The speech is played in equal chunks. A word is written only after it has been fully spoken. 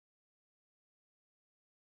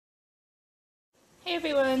Hey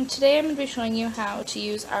everyone, today I'm going to be showing you how to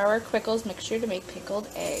use our Quickled mixture to make pickled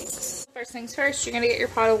eggs. First things first, you're going to get your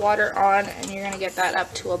pot of water on and you're going to get that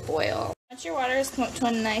up to a boil. Once your water has come up to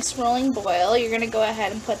a nice rolling boil, you're going to go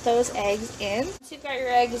ahead and put those eggs in. Once you've got your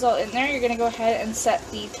eggs all in there, you're going to go ahead and set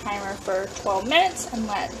the timer for 12 minutes and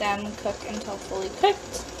let them cook until fully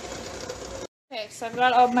cooked. Okay, so I've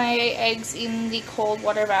got all my eggs in the cold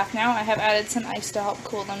water bath now. I have added some ice to help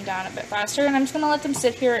cool them down a bit faster, and I'm just going to let them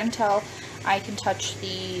sit here until I can touch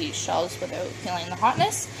the shells without feeling the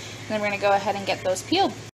hotness. And then we're going to go ahead and get those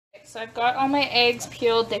peeled. Okay, so I've got all my eggs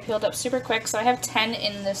peeled. They peeled up super quick, so I have 10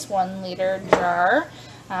 in this 1 liter jar.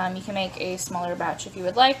 You can make a smaller batch if you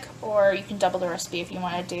would like, or you can double the recipe if you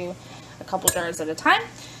want to do a couple jars at a time.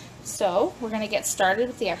 So we're going to get started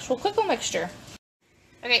with the actual Quickled mixture.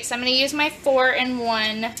 Okay, so I'm going to use my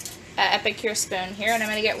 4-in-1 Epicure spoon here, and I'm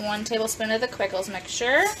going to get 1 tablespoon of the Quickled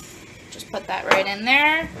mixture. Just put that right in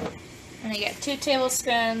there. I'm going to get 2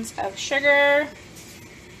 tablespoons of sugar,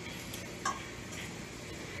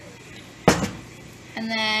 and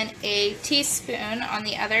then a teaspoon on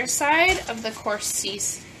the other side of the coarse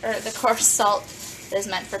salt that is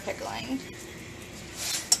meant for pickling.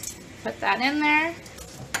 Put that in there.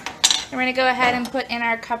 We're going to go ahead and put in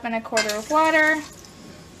our 1 1/4 cups of water,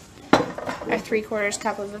 our 3/4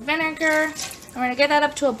 cup of vinegar. We're going to get that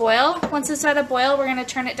up to a boil. Once it's at a boil, we're going to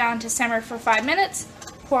turn it down to simmer for 5 minutes,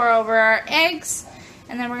 pour over our eggs,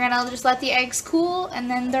 and then we're going to just let the eggs cool, and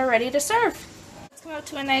then they're ready to serve. It's come up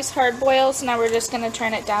to a nice hard boil, so now we're just going to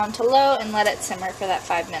turn it down to low and let it simmer for that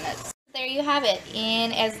 5 minutes. There you have it.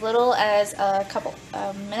 In as little as a couple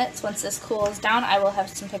of minutes, once this cools down, I will have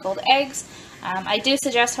some pickled eggs. I do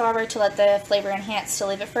suggest, however, to let the flavor enhance to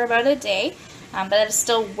leave it for about a day. But that is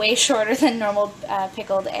still way shorter than normal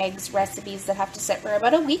pickled eggs recipes that have to sit for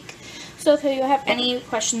about a week. So if you have any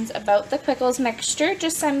questions about the Quickled mixture,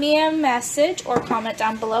 just send me a message or comment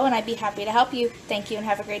down below and I'd be happy to help you. Thank you and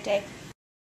have a great day.